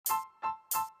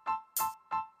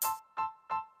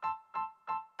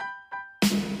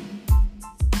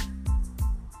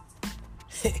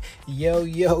Yo,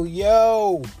 yo,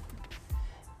 yo.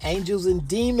 Angels and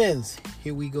demons.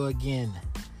 Here we go again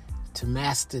to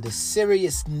master the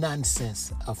serious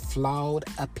nonsense of flawed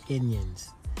opinions.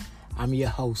 I'm your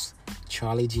host,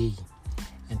 Charlie G.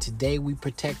 And today we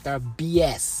protect our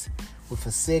BS with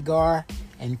a cigar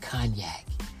and cognac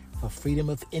for freedom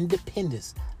of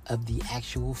independence of the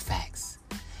actual facts.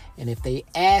 And if they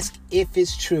ask if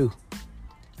it's true,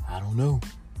 I don't know.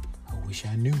 I wish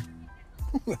I knew.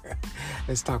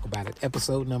 Let's talk about it.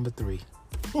 Episode number 3.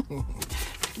 Give me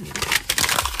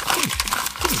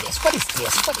this. What is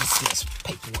this? What is this?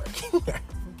 Paperwork.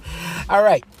 All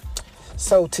right.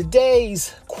 So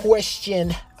today's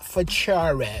question for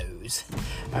Charos.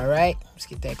 All right. Let's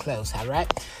get that close. All right.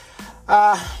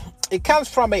 It comes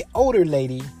from an older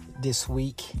lady this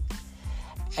week.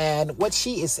 And what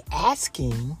she is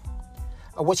asking,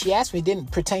 or what she asked me,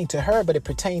 didn't pertain to her, but it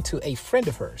pertained to a friend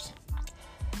of hers.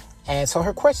 And so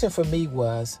her question for me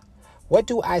was, what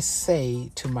do I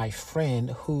say to my friend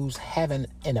who's having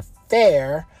an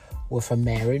affair with a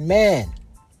married man?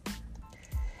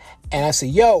 And I said,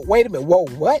 yo, wait a minute. Whoa,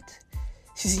 what?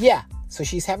 She said, yeah. So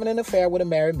she's having an affair with a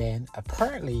married man.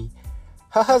 Apparently,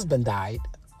 her husband died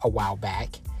a while back.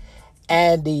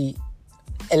 And the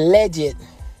alleged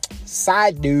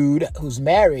side dude who's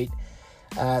married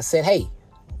said, hey,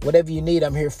 whatever you need,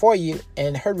 I'm here for you.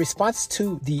 And her response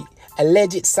to the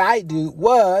alleged side dude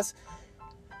was,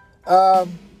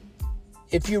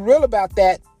 if you're real about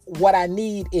that, what I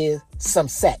need is some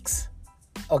sex.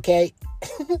 Okay?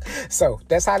 So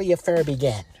that's how the affair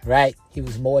began, right? He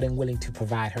was more than willing to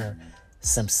provide her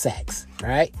some sex,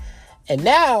 right? And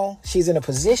now she's in a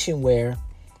position where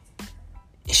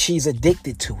she's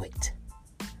addicted to it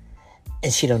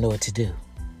and she don't know what to do.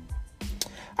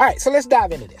 All right, so let's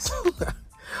dive into this.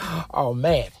 Oh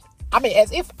man. I mean,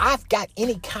 as if I've got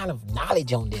any kind of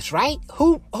knowledge on this, right?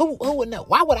 Who would know?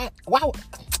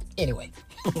 Anyway.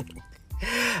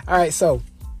 All right, so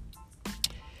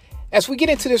as we get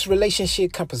into this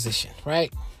relationship composition,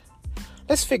 right?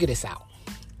 Let's figure this out.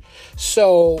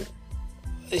 So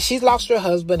she's lost her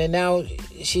husband and now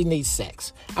she needs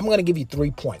sex. I'm going to give you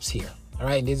 3 points here. All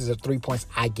right. And these are the 3 points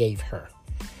I gave her,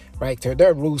 right? There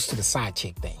are rules to the side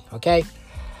chick thing. Okay.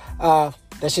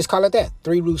 Let's just call it that.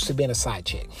 3 rules to being a side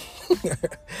chick.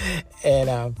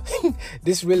 And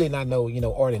this really not no,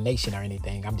 ordination or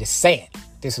anything. I'm just saying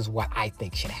this is what I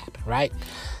think should happen, right?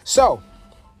 So,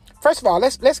 first of all,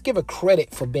 let's give her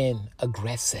credit for being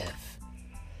aggressive.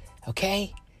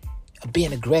 Okay?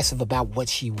 Being aggressive about what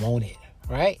she wanted,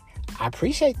 right? I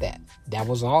appreciate that. That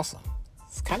was awesome.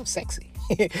 It's kind of sexy.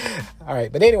 All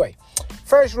right, but anyway,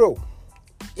 first rule.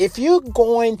 If you're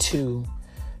going to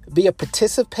be a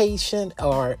participate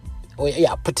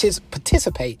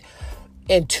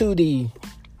into the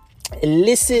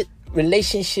illicit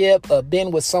relationship of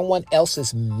being with someone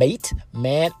else's mate,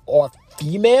 man or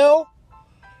female,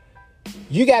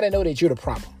 you got to know that you're the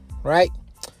problem, right?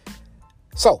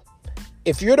 So,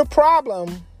 if you're the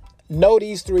problem, know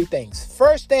these 3 things.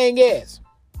 First thing is,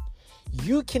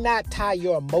 you cannot tie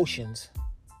your emotions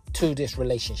to this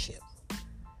relationship.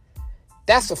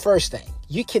 That's the first thing.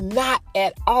 You cannot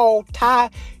at all tie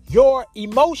your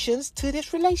emotions to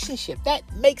this relationship. That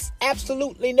makes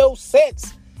absolutely no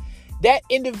sense. That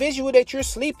individual that you're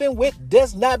sleeping with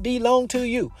does not belong to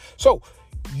you. So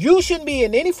you shouldn't be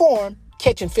in any form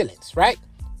catching feelings, right?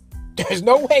 There's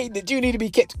no way that you need to be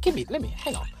catching.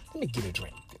 Hang on. Let me get a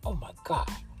drink. Oh my God.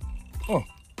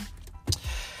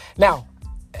 Now,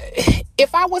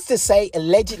 if I was to say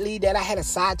allegedly that I had a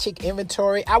side chick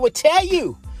inventory, I would tell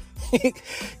you,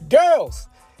 girls,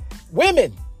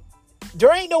 women,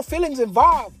 there ain't no feelings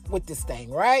involved with this thing,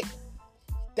 right?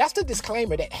 That's the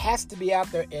disclaimer that has to be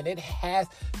out there, and it has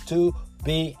to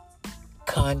be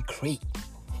concrete.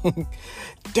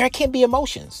 There can be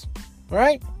emotions,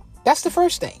 right? That's the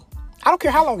first thing. I don't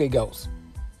care how long it goes.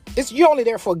 You're only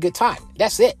there for a good time.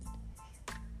 That's it.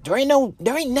 There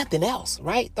ain't nothing else,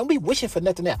 right? Don't be wishing for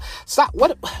nothing else.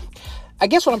 I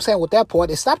guess what I'm saying with that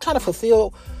point is stop trying to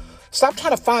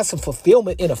find some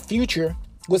fulfillment in a future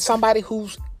with somebody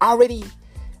who's already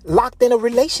locked in a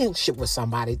relationship with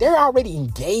somebody. They're already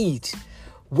engaged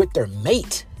with their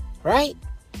mate, right?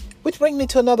 Which brings me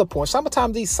to another point.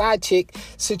 Sometimes these side chick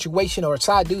situation or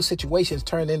side dude situations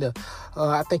turn into,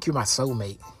 I think you're my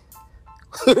soulmate.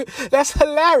 That's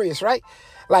hilarious, right?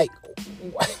 Like,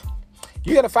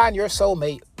 you're going to find your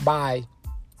soulmate by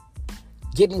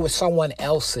getting with someone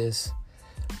else's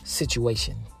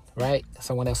situation, right?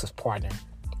 Someone else's partner.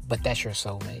 But that's your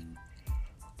soulmate.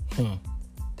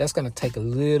 That's going to take a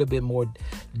little bit more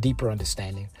deeper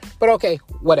understanding. But okay,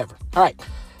 whatever. All right.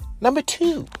 Number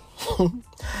 2.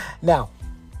 Now,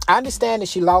 I understand that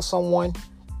she lost someone,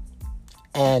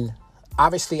 and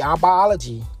obviously our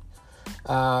biology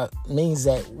means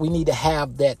that we need to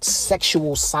have that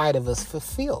sexual side of us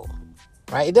fulfilled,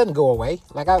 right? It doesn't go away.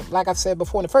 Like I've said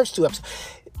before in the first 2 episodes,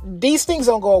 these things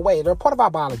don't go away. They're part of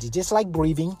our biology, just like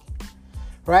breathing,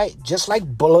 right? Just like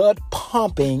blood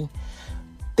pumping,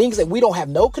 things that we don't have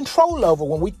no control over.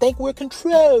 When we think we're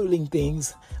controlling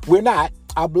things, we're not.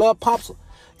 Our blood pumps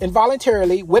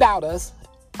involuntarily without us.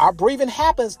 Our breathing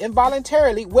happens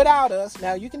involuntarily without us.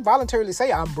 Now, you can voluntarily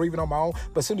say, I'm breathing on my own,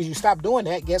 but as soon as you stop doing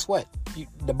that, guess what?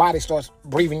 The body starts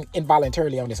breathing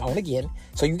involuntarily on its own again.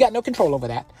 So you got no control over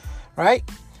that, right?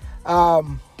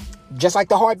 Just like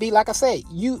the heartbeat, like I said,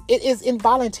 it is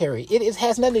involuntary. It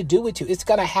has nothing to do with you. It's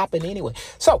going to happen anyway.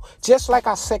 So just like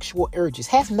our sexual urges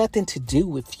has nothing to do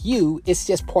with you. It's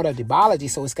just part of the biology.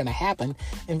 So it's going to happen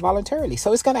involuntarily.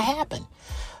 So it's going to happen.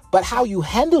 But how you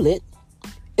handle it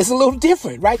is a little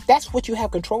different, right? That's what you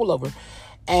have control over.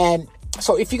 And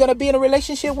so if you're going to be in a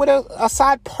relationship with a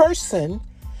side person,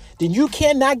 then you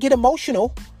cannot get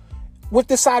emotional with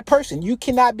the side person. You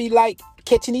cannot be like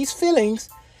catching these feelings,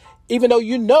 even though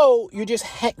you know you're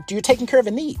taking care of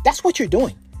a need. That's what you're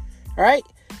doing. All right.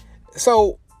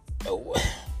 So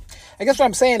I guess what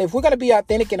I'm saying, if we're going to be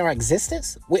authentic in our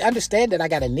existence, we understand that I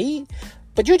got a need,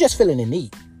 but you're just feeling a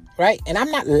need. Right. And I'm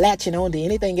not latching on to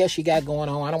anything else you got going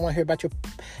on. I don't want to hear about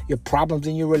your problems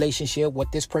in your relationship,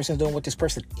 what this person's doing, what this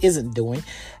person isn't doing,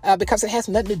 because it has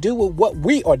nothing to do with what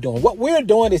we are doing. What we're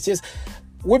doing is just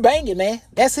we're banging, man.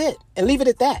 That's it. And leave it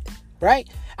at that. Right.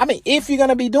 I mean, if you're going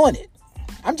to be doing it,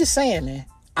 I'm just saying, man.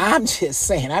 I'm just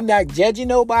saying. I'm not judging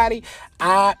nobody.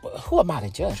 Who am I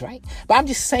to judge, right? But I'm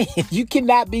just saying you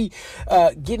cannot be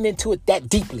getting into it that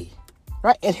deeply.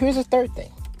 Right. And here's the third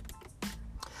thing.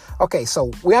 Okay, so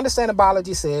we understand the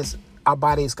biology says our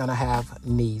body is going to have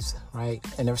needs, right?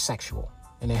 And they're sexual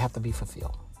and they have to be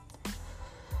fulfilled.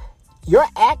 Your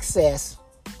access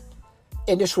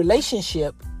in this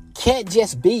relationship can't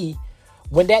just be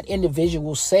when that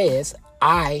individual says,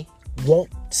 I want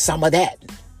some of that,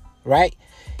 right?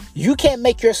 You can't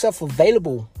make yourself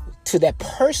available to that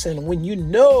person when you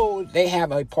know they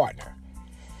have a partner.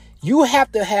 You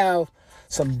have to have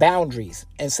some boundaries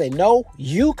and say, no,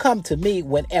 you come to me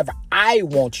whenever I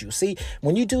want you. See,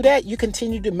 when you do that, you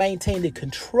continue to maintain the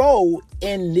control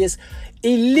in this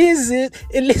illicit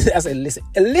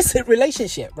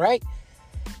relationship, right?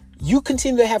 You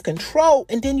continue to have control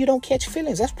and then you don't catch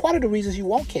feelings. That's part of the reasons you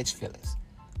won't catch feelings.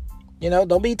 You know,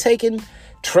 don't be taking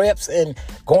trips and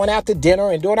going out to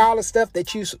dinner and doing all the stuff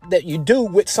that you do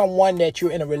with someone that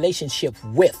you're in a relationship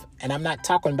with. And I'm not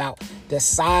talking about the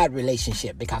side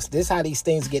relationship, because this is how these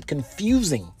things get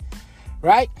confusing,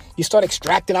 right? You start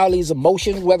extracting all these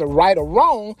emotions, whether right or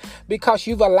wrong, because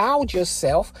you've allowed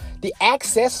yourself the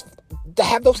access to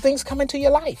have those things come into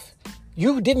your life.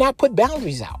 You did not put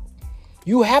boundaries out.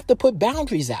 You have to put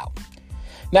boundaries out.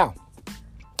 Now,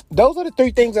 those are the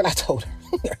 3 things that I told her.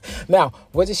 Now,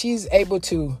 whether she's able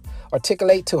to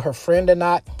articulate to her friend or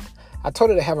not, I told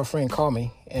her to have her friend call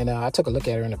me, and I took a look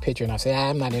at her in the picture, and I said,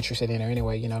 I'm not interested in her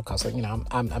anyway, you know, because, you know,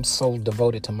 I'm so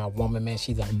devoted to my woman, man.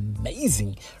 She's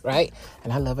amazing, right?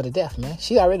 And I love her to death, man.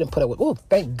 She already put up with,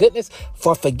 thank goodness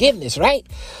for forgiveness, right?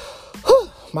 Whew,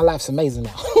 my life's amazing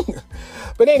now.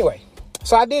 But anyway,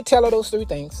 so I did tell her those 3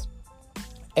 things,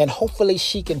 and hopefully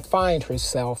she can find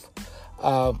herself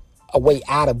a way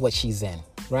out of what she's in,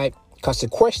 right? Because the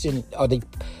question or the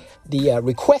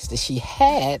request that she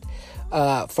had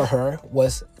for her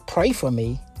was pray for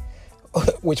me,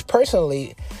 which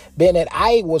personally, being that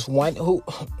I was one who,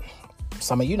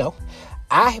 some of you know,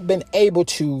 I've been able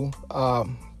to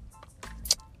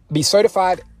be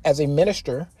certified as a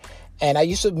minister, and I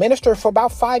used to minister for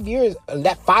about 5 years.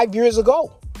 That 5 years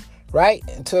ago, right?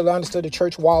 Until I understood the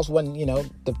church walls wasn't, you know,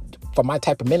 for my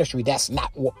type of ministry, that's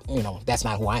not what, you know, that's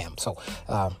not who I am. So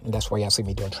that's why y'all see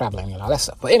me doing traveling and all that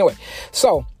stuff. But anyway,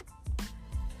 so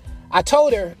I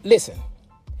told her, listen,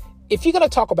 if you're going to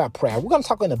talk about prayer, we're going to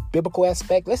talk in the biblical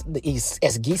aspect. Let's the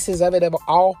exegesis of it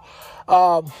all.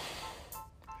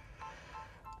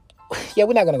 Yeah,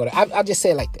 we're not going to go there. I'll just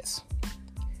say it like this.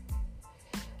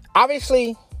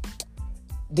 Obviously,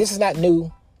 this is not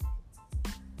new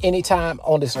anytime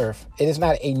on this earth. It is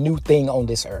not a new thing on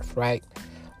this earth, right?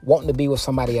 Wanting to be with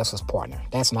somebody else's partner.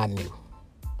 That's not new.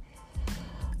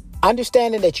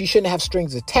 Understanding that you shouldn't have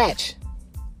strings attached,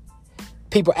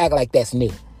 people act like that's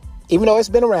new. Even though it's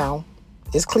been around,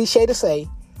 it's cliche to say,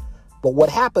 but what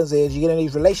happens is you get in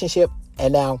these relationships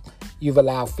and now you've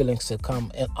allowed feelings to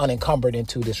come unencumbered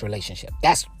into this relationship.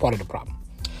 That's part of the problem.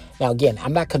 Now, again,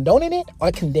 I'm not condoning it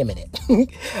or condemning it.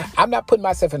 I'm not putting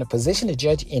myself in a position to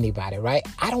judge anybody, right?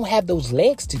 I don't have those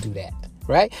legs to do that,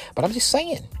 right? But I'm just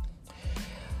saying,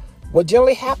 what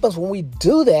generally happens when we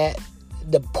do that,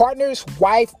 the partner's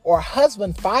wife or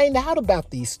husband find out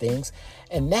about these things,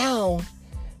 and now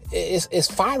it's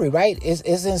fiery, right?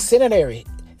 It's incendiary.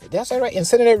 That's right.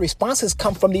 Incendiary responses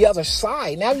come from the other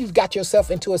side. Now you've got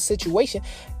yourself into a situation.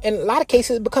 In a lot of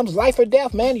cases, it becomes life or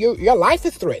death, man. Your life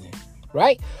is threatened,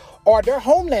 right? Or their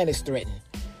homeland is threatened.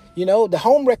 You know, the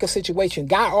home wrecker situation,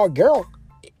 guy or girl,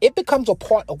 it becomes a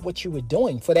part of what you were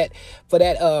doing for that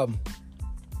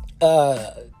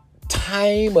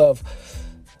time of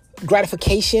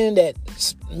gratification that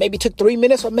maybe took 3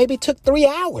 minutes or maybe took 3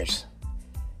 hours.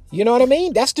 You know what I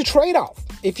mean? That's the trade-off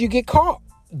if you get caught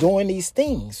doing these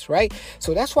things, right?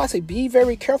 So that's why I say be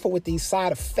very careful with these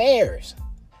side affairs.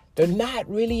 They're not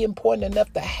really important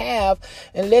enough to have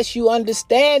unless you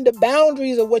understand the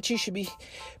boundaries of what you should be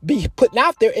putting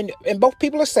out there. And both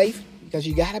people are safe, because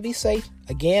you got to be safe.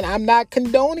 Again, I'm not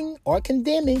condoning or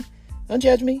condemning. Don't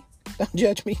judge me. Don't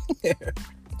judge me.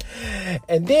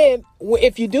 And then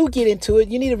if you do get into it,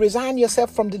 you need to resign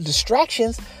yourself from the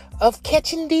distractions of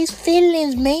catching these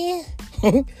feelings, man.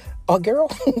 Or girl,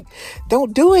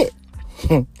 don't do it.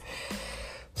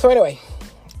 So anyway,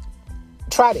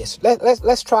 try this.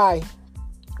 Let's try,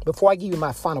 before I give you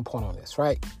my final point on this,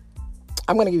 right?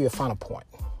 I'm going to give you a final point.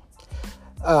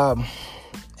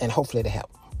 And hopefully it'll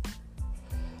help.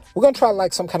 We're going to try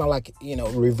like some kind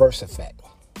of reverse effect,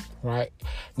 right?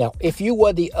 Now, if you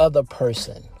were the other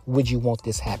person, would you want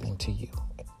this happening to you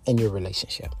in your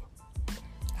relationship?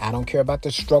 I don't care about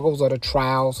the struggles or the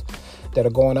trials that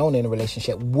are going on in a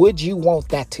relationship. Would you want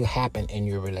that to happen in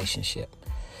your relationship?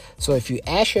 So if you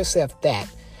ask yourself that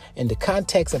in the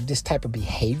context of this type of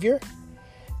behavior,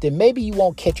 then maybe you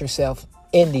won't catch yourself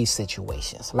in these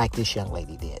situations like this young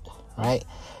lady did, right?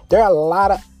 There are a lot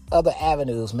of other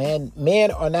avenues, man. Men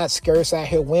are not scarce out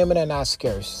here. Women are not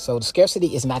scarce. So the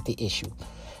scarcity is not the issue.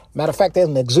 Matter of fact, there's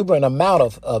an exuberant amount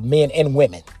of men and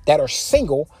women that are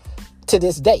single to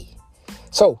this day.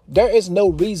 So there is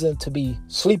no reason to be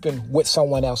sleeping with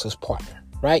someone else's partner,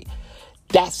 right?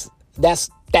 That's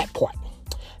that part.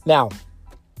 Now,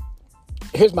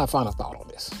 here's my final thought on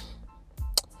this.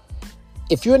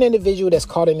 If you're an individual that's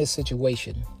caught in this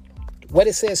situation, what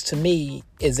it says to me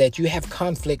is that you have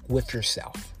conflict with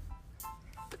yourself.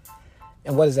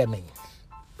 And what does that mean?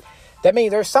 That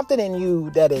means there's something in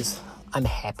you that is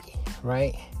unhappy,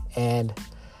 right? And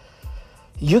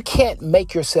you can't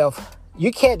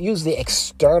use the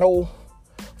external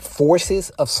forces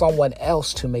of someone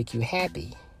else to make you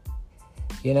happy.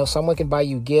 You know, someone can buy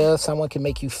you gifts, someone can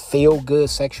make you feel good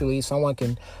sexually, someone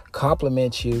can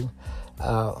compliment you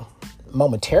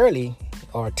momentarily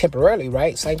or temporarily,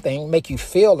 right? Same thing, make you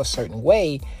feel a certain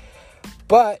way,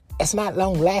 but it's not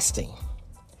long lasting.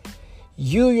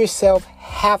 You yourself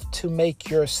have to make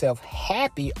yourself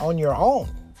happy on your own.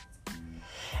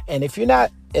 And if you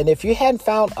hadn't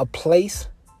found a place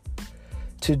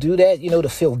to do that, to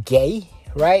feel gay,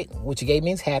 right? Which gay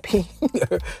means happy.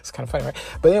 It's kind of funny, right?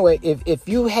 But anyway, if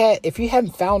you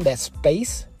hadn't found that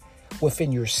space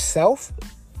within yourself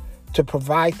to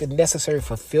provide the necessary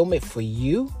fulfillment for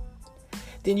you,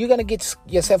 then you're going to get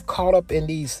yourself caught up in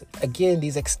these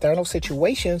external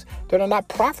situations that are not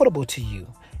profitable to you,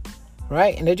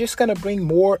 right? And they're just going to bring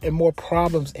more and more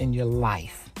problems in your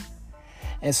life.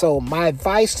 And so my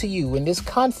advice to you in this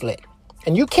conflict,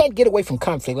 and you can't get away from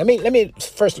conflict. Let me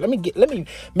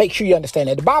make sure you understand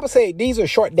that. The Bible says these are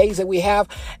short days that we have,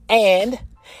 and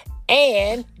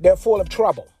they're full of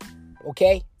trouble.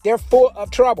 Okay? They're full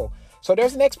of trouble. So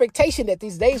there's an expectation that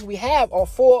these days we have are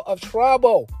full of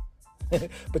trouble.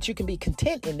 But you can be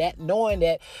content in that, knowing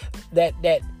that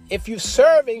if you're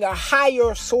serving a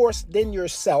higher source than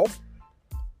yourself,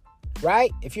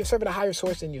 right? If you're serving a higher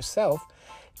source than yourself,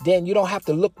 then you don't have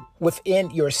to look within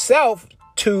yourself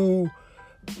to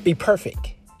be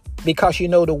perfect, because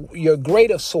your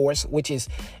greater source, which is,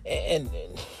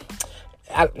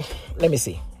 let me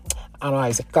see. I don't know how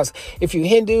to say, because if you're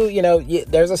Hindu,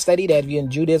 there's a study that if you're in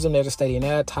Judaism, there's a study in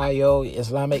Tayo,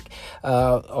 Islamic,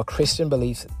 or Christian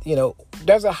beliefs,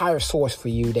 there's a higher source for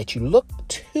you that you look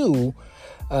to.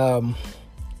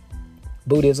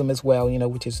 Buddhism as well,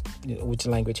 which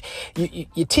language.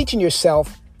 You're teaching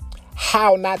yourself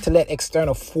how not to let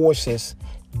external forces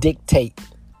dictate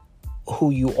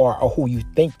who you are or who you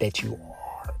think that you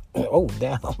are. Oh,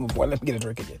 damn. Boy, let me get a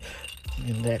drink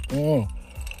again.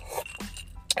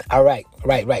 All right.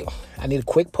 I need a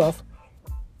quick puff.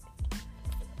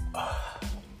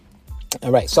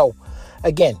 All right. So,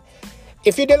 again,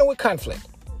 if you're dealing with conflict,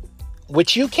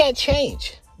 which you can't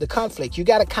change the conflict, you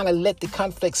got to kind of let the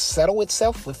conflict settle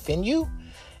itself within you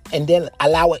and then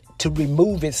allow it to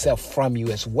remove itself from you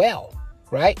as well,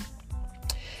 right?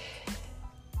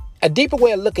 A deeper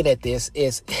way of looking at this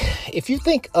is if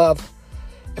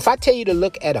I tell you to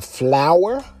look at a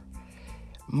flower,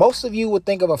 most of you would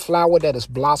think of a flower that is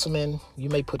blossoming. You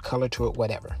may put color to it,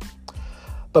 whatever.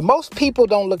 But most people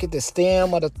don't look at the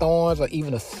stem or the thorns or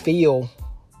even the feel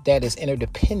that is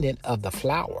interdependent of the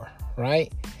flower,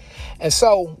 right? And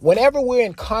so whenever we're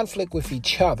in conflict with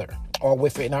each other or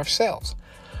within ourselves,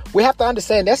 we have to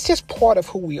understand that's just part of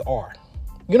who we are.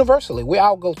 Universally, we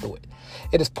all go through it.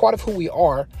 It is part of who we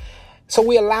are. So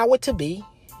we allow it to be,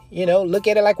 look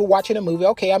at it like we're watching a movie.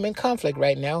 Okay, I'm in conflict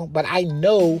right now, but I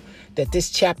know that this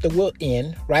chapter will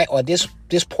end, right? Or this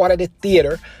part of the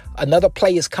theater, another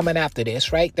play is coming after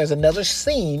this, right? There's another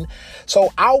scene. So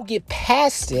I'll get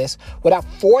past this without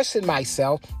forcing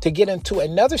myself to get into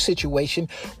another situation,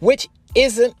 which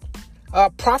isn't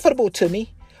profitable to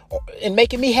me and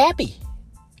making me happy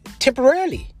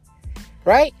temporarily,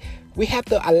 right? We have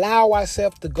to allow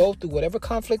ourselves to go through whatever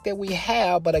conflict that we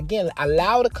have. But again,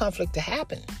 allow the conflict to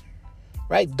happen,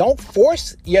 right? Don't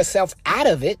force yourself out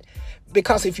of it,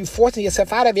 because if you're forcing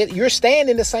yourself out of it, you're staying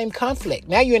in the same conflict.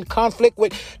 Now you're in conflict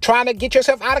with trying to get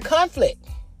yourself out of conflict.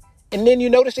 And then you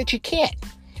notice that you can't,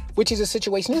 which is a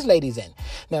situation this lady's in.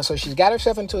 Now, so she's got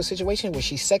herself into a situation where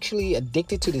she's sexually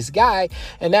addicted to this guy.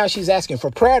 And now she's asking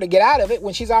for prayer to get out of it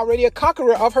when she's already a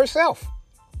conqueror of herself.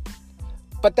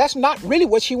 But that's not really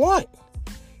what she wants.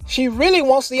 She really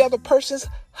wants the other person's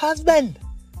husband.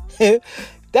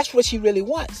 That's what she really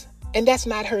wants. And that's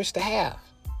not hers to have.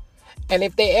 And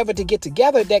if they ever to get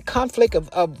together, that conflict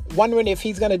of wondering if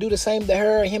he's going to do the same to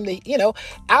her or him,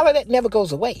 all of that never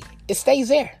goes away. It stays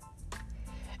there.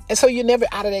 And so you're never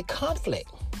out of that conflict.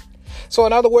 So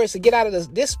in other words, to get out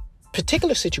of this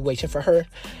particular situation for her,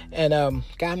 and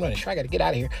God, I'm running sure I got to get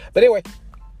out of here. But anyway,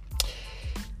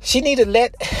 she needed to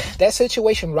let that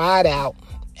situation ride out,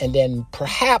 and then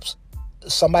perhaps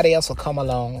somebody else will come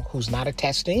along who's not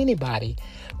attached to anybody,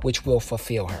 which will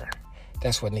fulfill her.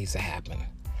 That's what needs to happen.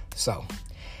 So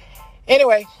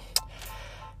anyway,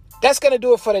 that's going to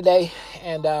do it for today.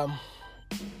 And I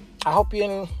hope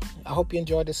you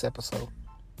enjoyed this episode.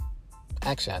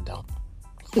 Actually, I don't.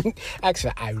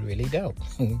 Actually, I really don't.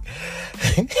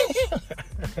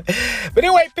 But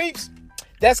anyway, peeps,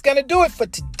 that's going to do it for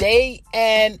today.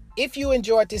 And if you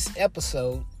enjoyed this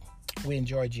episode, we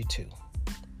enjoyed you too.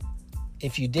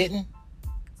 If you didn't,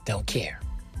 don't care.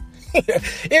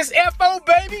 It's FO,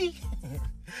 baby.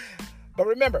 But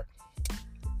remember,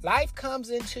 life comes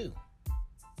in two.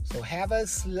 So have a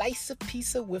slice of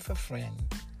pizza with a friend.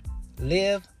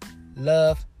 Live,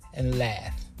 love, and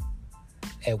laugh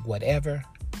at whatever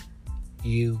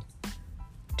you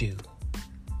do.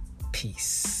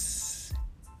 Peace.